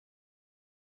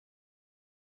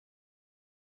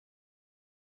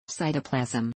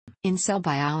Cytoplasm. In cell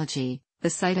biology, the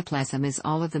cytoplasm is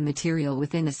all of the material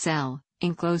within a cell,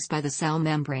 enclosed by the cell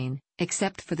membrane,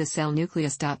 except for the cell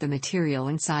nucleus. The material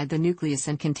inside the nucleus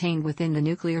and contained within the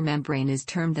nuclear membrane is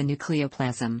termed the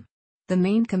nucleoplasm. The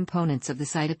main components of the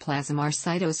cytoplasm are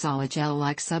cytosol, a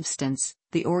gel-like substance,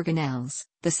 the organelles,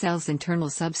 the cell's internal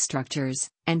substructures,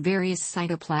 and various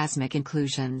cytoplasmic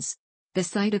inclusions. The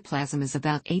cytoplasm is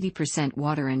about 80%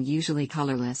 water and usually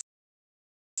colorless.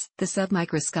 The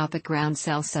submicroscopic ground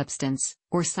cell substance,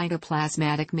 or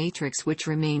cytoplasmatic matrix which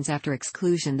remains after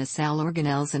exclusion the cell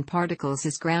organelles and particles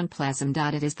is groundplasm.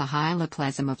 It is the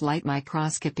hyaloplasm of light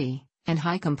microscopy, and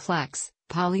high complex,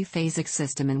 polyphasic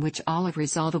system in which all of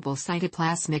resolvable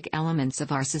cytoplasmic elements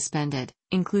are suspended,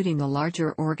 including the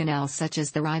larger organelles such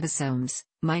as the ribosomes,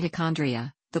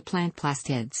 mitochondria, the plant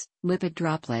plastids, lipid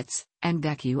droplets, and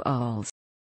vacuoles.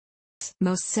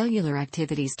 Most cellular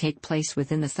activities take place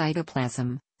within the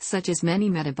cytoplasm, such as many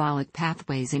metabolic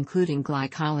pathways including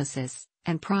glycolysis,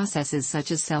 and processes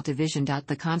such as cell division.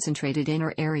 The concentrated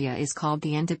inner area is called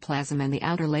the endoplasm and the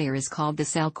outer layer is called the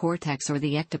cell cortex or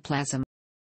the ectoplasm.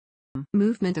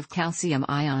 Movement of calcium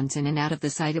ions in and out of the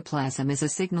cytoplasm is a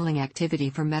signaling activity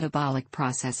for metabolic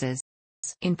processes.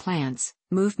 In plants,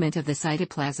 movement of the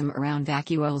cytoplasm around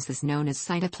vacuoles is known as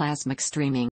cytoplasmic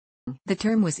streaming. The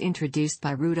term was introduced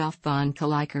by Rudolf von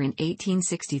Kolliker in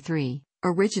 1863,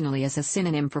 originally as a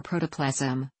synonym for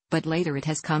protoplasm, but later it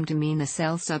has come to mean the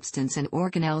cell substance and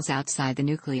organelles outside the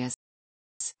nucleus.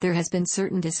 There has been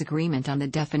certain disagreement on the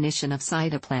definition of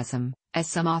cytoplasm, as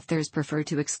some authors prefer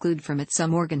to exclude from it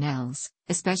some organelles,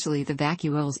 especially the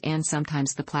vacuoles and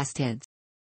sometimes the plastids.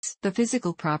 The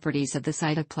physical properties of the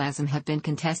cytoplasm have been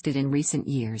contested in recent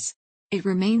years. It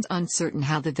remains uncertain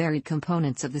how the varied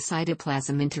components of the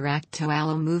cytoplasm interact to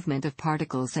allow movement of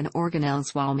particles and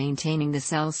organelles while maintaining the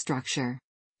cell structure.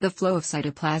 The flow of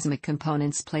cytoplasmic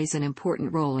components plays an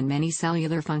important role in many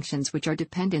cellular functions which are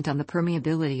dependent on the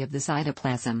permeability of the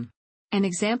cytoplasm. An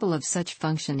example of such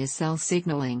function is cell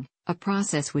signaling, a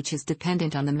process which is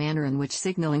dependent on the manner in which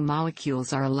signaling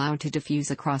molecules are allowed to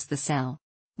diffuse across the cell.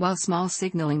 While small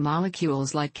signaling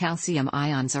molecules like calcium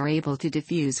ions are able to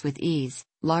diffuse with ease,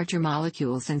 larger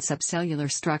molecules and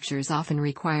subcellular structures often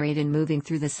require aid in moving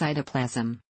through the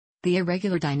cytoplasm. The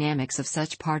irregular dynamics of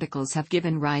such particles have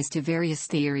given rise to various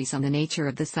theories on the nature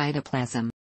of the cytoplasm.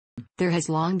 There has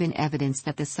long been evidence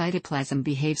that the cytoplasm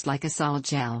behaves like a solid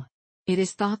gel. It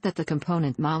is thought that the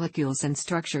component molecules and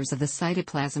structures of the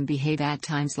cytoplasm behave at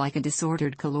times like a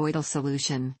disordered colloidal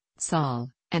solution, sol,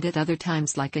 and at other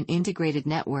times like an integrated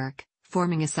network,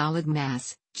 forming a solid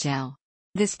mass, gel.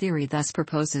 This theory thus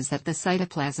proposes that the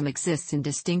cytoplasm exists in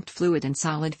distinct fluid and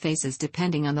solid phases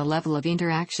depending on the level of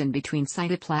interaction between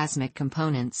cytoplasmic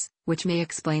components, which may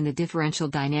explain the differential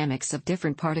dynamics of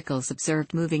different particles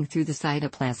observed moving through the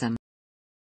cytoplasm.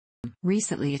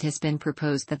 Recently it has been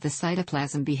proposed that the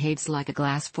cytoplasm behaves like a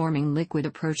glass-forming liquid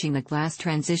approaching the glass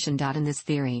transition. In this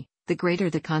theory, the greater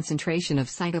the concentration of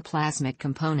cytoplasmic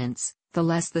components, the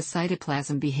less the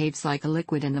cytoplasm behaves like a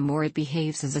liquid and the more it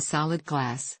behaves as a solid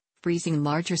glass, freezing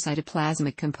larger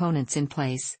cytoplasmic components in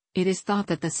place. It is thought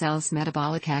that the cell's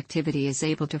metabolic activity is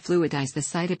able to fluidize the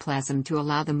cytoplasm to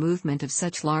allow the movement of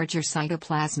such larger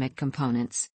cytoplasmic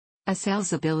components. A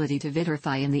cell's ability to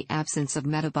vitrify in the absence of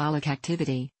metabolic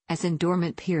activity, as in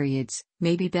dormant periods,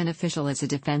 may be beneficial as a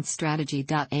defense strategy.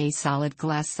 A solid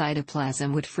glass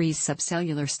cytoplasm would freeze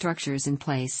subcellular structures in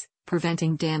place,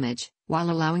 preventing damage, while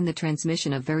allowing the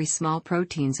transmission of very small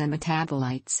proteins and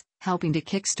metabolites, helping to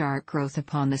kickstart growth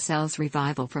upon the cell's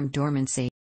revival from dormancy.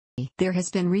 There has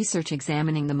been research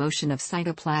examining the motion of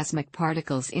cytoplasmic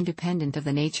particles independent of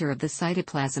the nature of the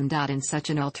cytoplasm. In such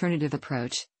an alternative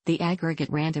approach, the aggregate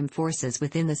random forces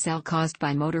within the cell caused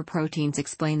by motor proteins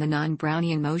explain the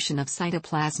non-Brownian motion of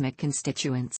cytoplasmic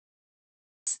constituents.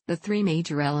 The three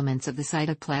major elements of the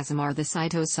cytoplasm are the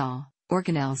cytosol,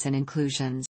 organelles and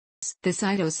inclusions. The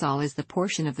cytosol is the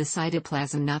portion of the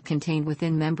cytoplasm not contained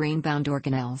within membrane-bound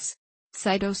organelles.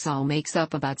 Cytosol makes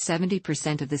up about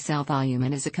 70% of the cell volume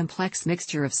and is a complex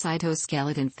mixture of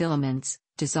cytoskeleton filaments,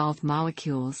 dissolved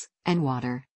molecules, and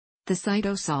water. The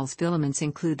cytosol's filaments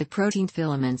include the protein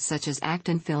filaments such as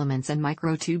actin filaments and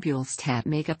microtubules that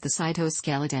make up the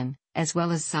cytoskeleton, as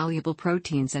well as soluble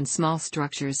proteins and small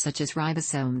structures such as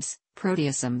ribosomes,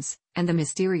 proteasomes, and the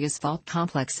mysterious vault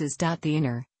complexes. The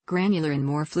inner, granular and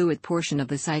more fluid portion of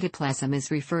the cytoplasm is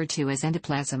referred to as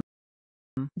endoplasm.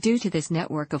 Due to this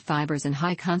network of fibers and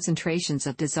high concentrations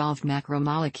of dissolved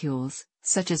macromolecules,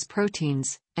 such as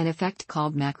proteins, an effect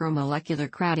called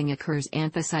macromolecular crowding occurs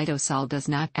and the cytosol does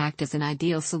not act as an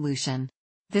ideal solution.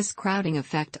 This crowding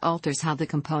effect alters how the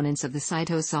components of the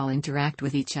cytosol interact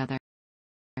with each other.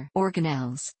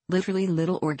 Organelles, literally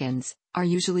little organs, are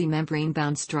usually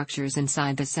membrane-bound structures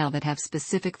inside the cell that have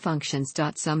specific functions.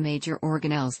 Some major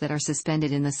organelles that are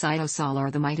suspended in the cytosol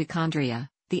are the mitochondria,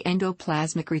 the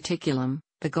endoplasmic reticulum,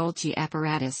 the Golgi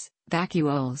apparatus,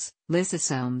 vacuoles,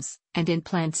 lysosomes, and in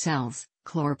plant cells,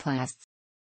 chloroplasts.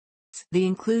 The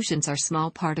inclusions are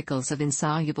small particles of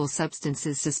insoluble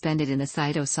substances suspended in the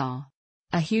cytosol.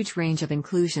 A huge range of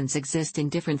inclusions exist in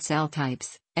different cell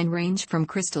types, and range from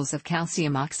crystals of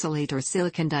calcium oxalate or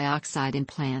silicon dioxide in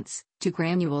plants, to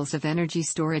granules of energy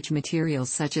storage materials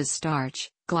such as starch,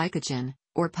 glycogen,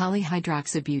 or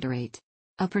polyhydroxybutyrate.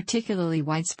 A particularly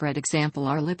widespread example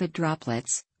are lipid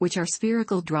droplets, which are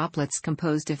spherical droplets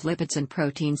composed of lipids and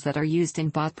proteins that are used in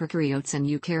both prokaryotes and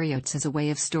eukaryotes as a way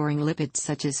of storing lipids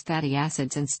such as fatty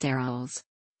acids and sterols.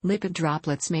 Lipid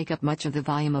droplets make up much of the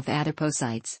volume of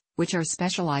adipocytes, which are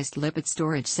specialized lipid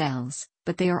storage cells,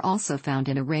 but they are also found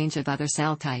in a range of other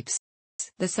cell types.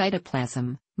 The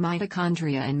cytoplasm,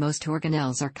 mitochondria and most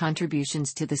organelles are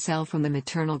contributions to the cell from the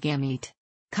maternal gamete.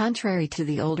 Contrary to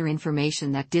the older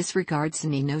information that disregards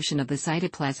any notion of the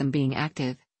cytoplasm being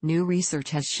active, new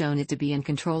research has shown it to be in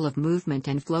control of movement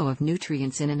and flow of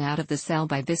nutrients in and out of the cell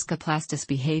by viscoplastis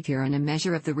behavior and a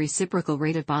measure of the reciprocal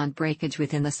rate of bond breakage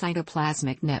within the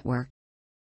cytoplasmic network.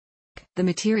 The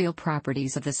material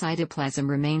properties of the cytoplasm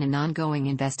remain an ongoing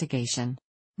investigation.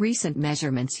 Recent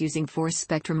measurements using force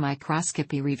spectrum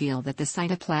microscopy reveal that the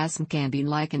cytoplasm can be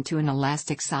likened to an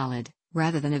elastic solid,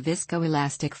 rather than a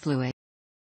viscoelastic fluid.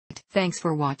 Thanks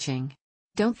for watching.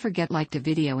 Don't forget to like the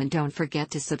video and don't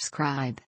forget to subscribe.